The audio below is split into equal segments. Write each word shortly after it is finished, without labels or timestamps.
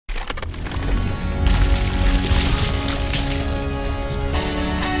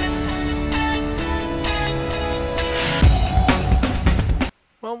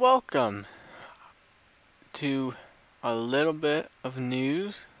Well, welcome to a little bit of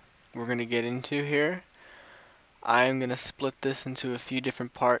news we're going to get into here. I'm going to split this into a few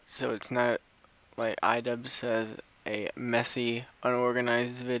different parts so it's not, like iDub says, a messy,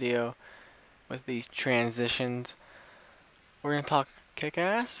 unorganized video with these transitions. We're going to talk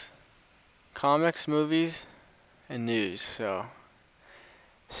kick-ass, comics, movies, and news, so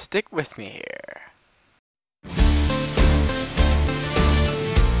stick with me here.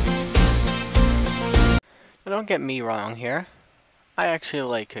 Now, don't get me wrong here. I actually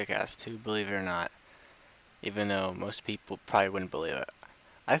like Kick-Ass 2, believe it or not. Even though most people probably wouldn't believe it.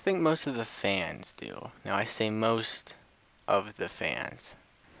 I think most of the fans do. Now I say most of the fans.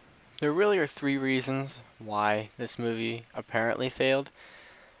 There really are three reasons why this movie apparently failed.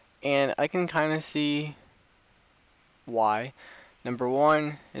 And I can kind of see why. Number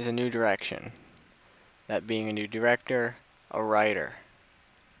one is a new direction. That being a new director, a writer.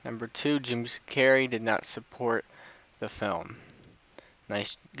 Number two, Jim Carrey did not support the film.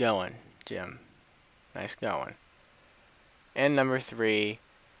 Nice going, Jim. Nice going. And number three,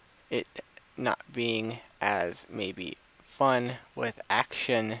 it not being as maybe fun with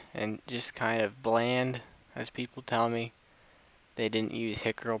action and just kind of bland, as people tell me. They didn't use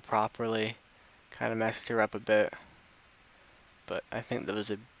Hit Girl properly. Kind of messed her up a bit. But I think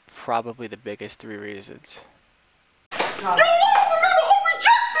those are probably the biggest three reasons.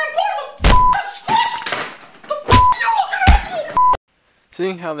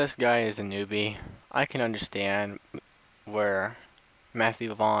 Seeing how this guy is a newbie, I can understand where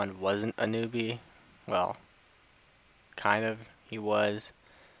Matthew Vaughn wasn't a newbie. Well, kind of, he was.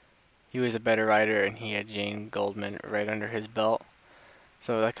 He was a better writer and he had Jane Goldman right under his belt.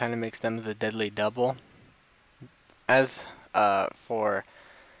 So that kind of makes them the deadly double. As for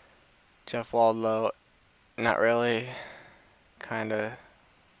Jeff Waldlow, not really. Kind of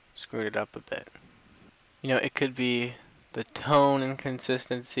screwed it up a bit. You know, it could be the tone and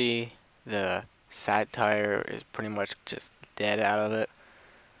consistency. The satire is pretty much just dead out of it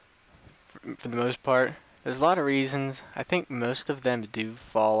for the most part. There's a lot of reasons. I think most of them do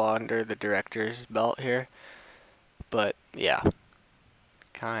fall under the director's belt here. But yeah,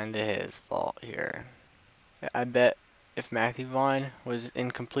 kinda his fault here. I bet if Matthew Vaughn was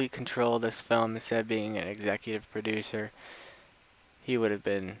in complete control of this film instead of being an executive producer, he would have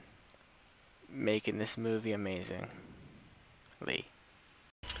been making this movie amazing. Lee.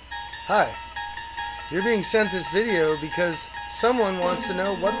 Hi. You're being sent this video because someone wants to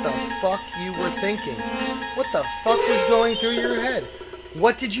know what the fuck you were thinking. What the fuck was going through your head?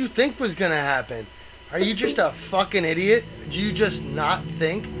 What did you think was gonna happen? Are you just a fucking idiot? Do you just not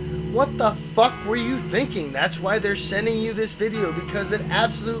think? What the fuck were you thinking? That's why they're sending you this video, because it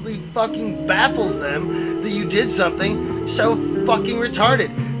absolutely fucking baffles them that you did something so fucking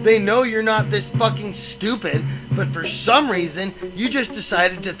retarded. They know you're not this fucking stupid, but for some reason, you just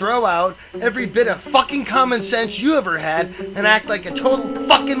decided to throw out every bit of fucking common sense you ever had and act like a total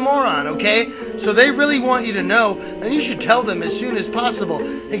fucking moron, okay? So they really want you to know, and you should tell them as soon as possible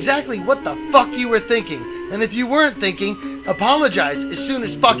exactly what the fuck you were thinking. And if you weren't thinking, apologize as soon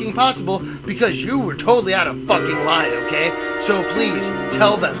as fucking possible, because you were totally out of fucking line, okay? So please,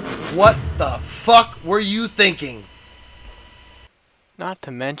 tell them, what the fuck were you thinking? Not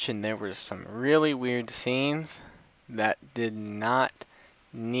to mention there were some really weird scenes that did not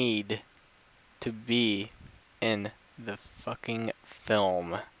need to be in the fucking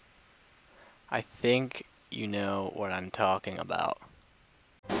film. I think you know what I'm talking about.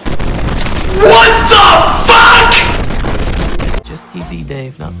 What the fuck?! Just TV,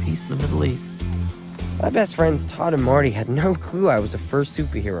 Dave, not peace in the Middle East. My best friends Todd and Marty had no clue I was the first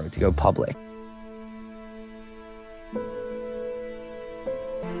superhero to go public.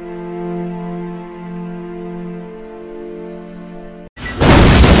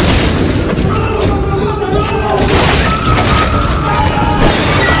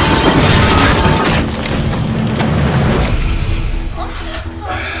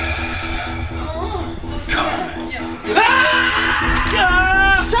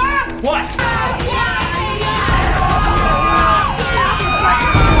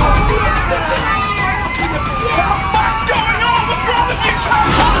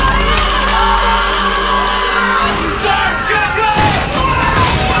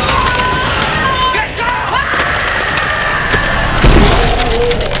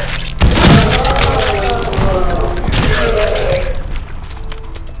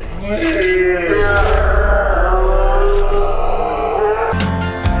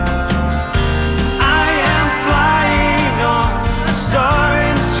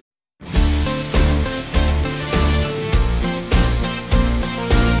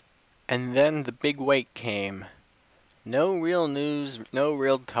 big wait came. No real news, no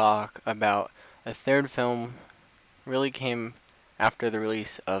real talk about a third film really came after the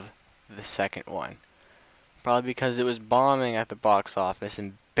release of the second one. Probably because it was bombing at the box office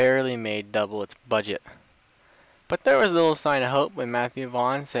and barely made double its budget. But there was a little sign of hope when Matthew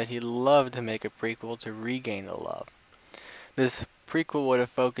Vaughn said he'd love to make a prequel to Regain the Love. This prequel would have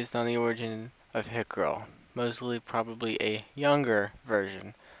focused on the origin of Hit Girl, mostly probably a younger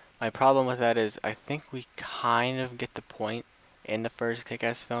version. My problem with that is I think we kind of get the point in the first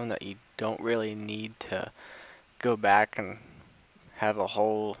Kick-Ass film that you don't really need to go back and have a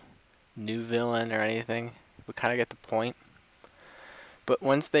whole new villain or anything. We kind of get the point. But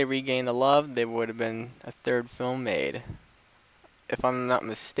once they regained the love, there would have been a third film made. If I'm not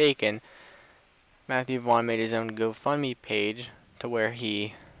mistaken, Matthew Vaughn made his own GoFundMe page to where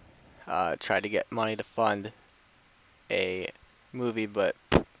he tried to get money to fund a movie, but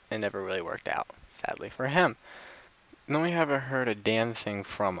it never really worked out, sadly for him. Then we haven't heard a damn thing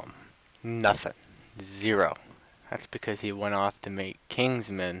from him. Nothing. Zero. That's because he went off to make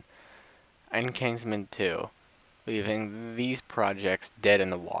Kingsman and Kingsman 2, leaving these projects dead in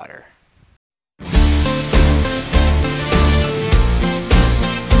the water.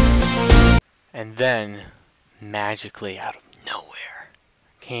 And then, magically out of nowhere,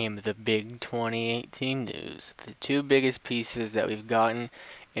 came the big 2018 news. The two biggest pieces that we've gotten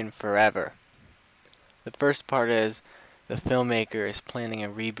in forever. The first part is the filmmaker is planning a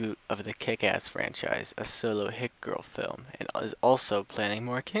reboot of the Kick-Ass franchise, a solo Hit Girl film, and is also planning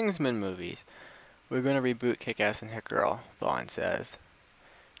more Kingsman movies. We're going to reboot Kick-Ass and Hit Girl, Vaughn says.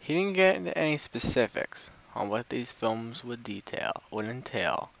 He didn't get into any specifics on what these films would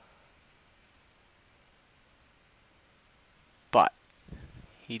entail. But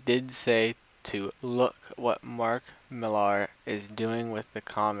he did say to look what Mark Millar is doing with the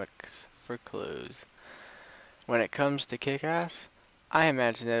comics for clues. When it comes to Kick-Ass, I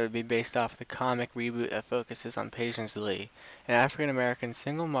imagine that it would be based off the comic reboot that focuses on Patience Lee, an African-American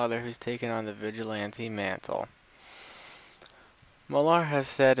single mother who's taken on the vigilante mantle. Millar has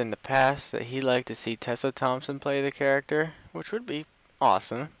said in the past that he'd like to see Tessa Thompson play the character, which would be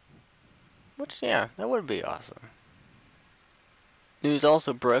awesome. Yeah, that would be awesome. News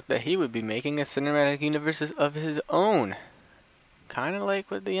also broke that he would be making a cinematic universe of his own. Kinda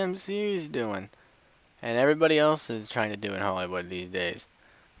like what the MCU is doing. And everybody else is trying to do in Hollywood these days.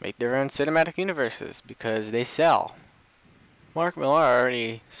 Make their own cinematic universes because they sell. Mark Millar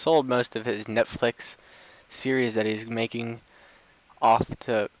already sold most of his Netflix series that he's making off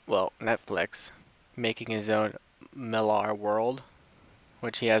to, well, Netflix, making his own Millar world,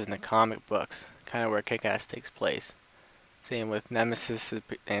 which he has in the comic books, kind of where Kick-Ass takes place. Same with Nemesis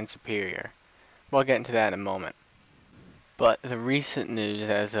and Superior. We'll get into that in a moment. But the recent news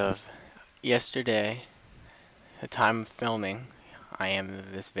as of yesterday, the time of filming, I am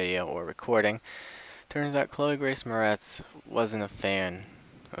in this video or recording, turns out Chloe Grace Moretz wasn't a fan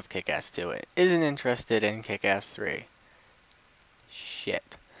of Kick-Ass 2 and isn't interested in Kick-Ass 3.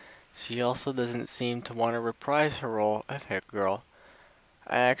 Shit. She also doesn't seem to want to reprise her role of Hit Girl.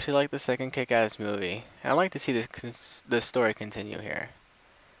 I actually like the second Kick-Ass movie, and I'd like to see this story continue here.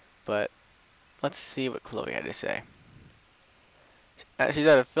 But let's see what Chloe had to say. She's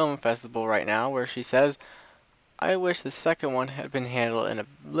at a film festival right now where she says, I wish the second one had been handled in a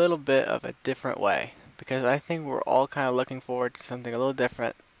little bit of a different way, because I think we're all kind of looking forward to something a little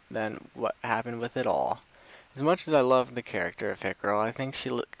different than what happened with it all. As much as I love the character of Hit Girl, I think she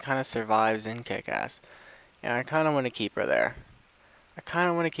kind of survives in Kick-Ass, and I kind of want to keep her there. I kind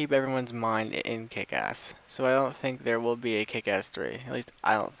of want to keep everyone's mind in Kick-Ass, so I don't think there will be a Kick-Ass 3, at least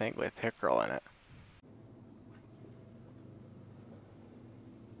I don't think with Hit Girl in it.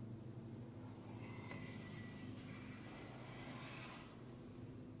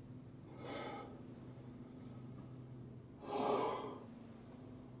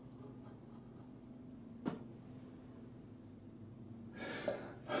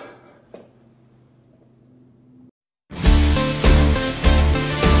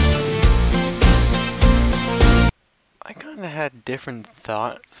 I kind of had different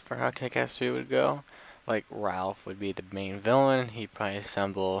thoughts for how Kick-Ass 3 would go. Like, Ralph would be the main villain. He'd probably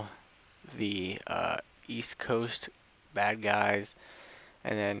assemble the East Coast bad guys.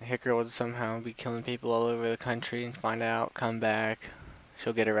 And then Hit Girl would somehow be killing people all over the country and find out, come back.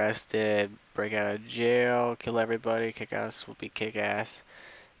 She'll get arrested, break out of jail, kill everybody. Kick-Ass will be Kick-Ass.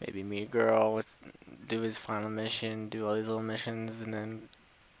 Maybe meet a girl, do his final mission, do all these little missions, and then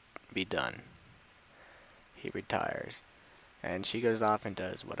be done. He retires, and she goes off and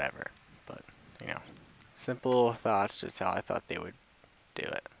does whatever. But, you know, simple thoughts, just how I thought they would do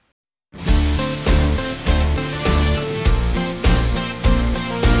it.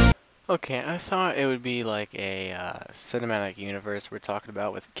 Okay, I thought it would be like a cinematic universe we're talking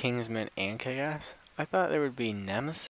about with Kingsman and Chaos. I thought there would be Nemesis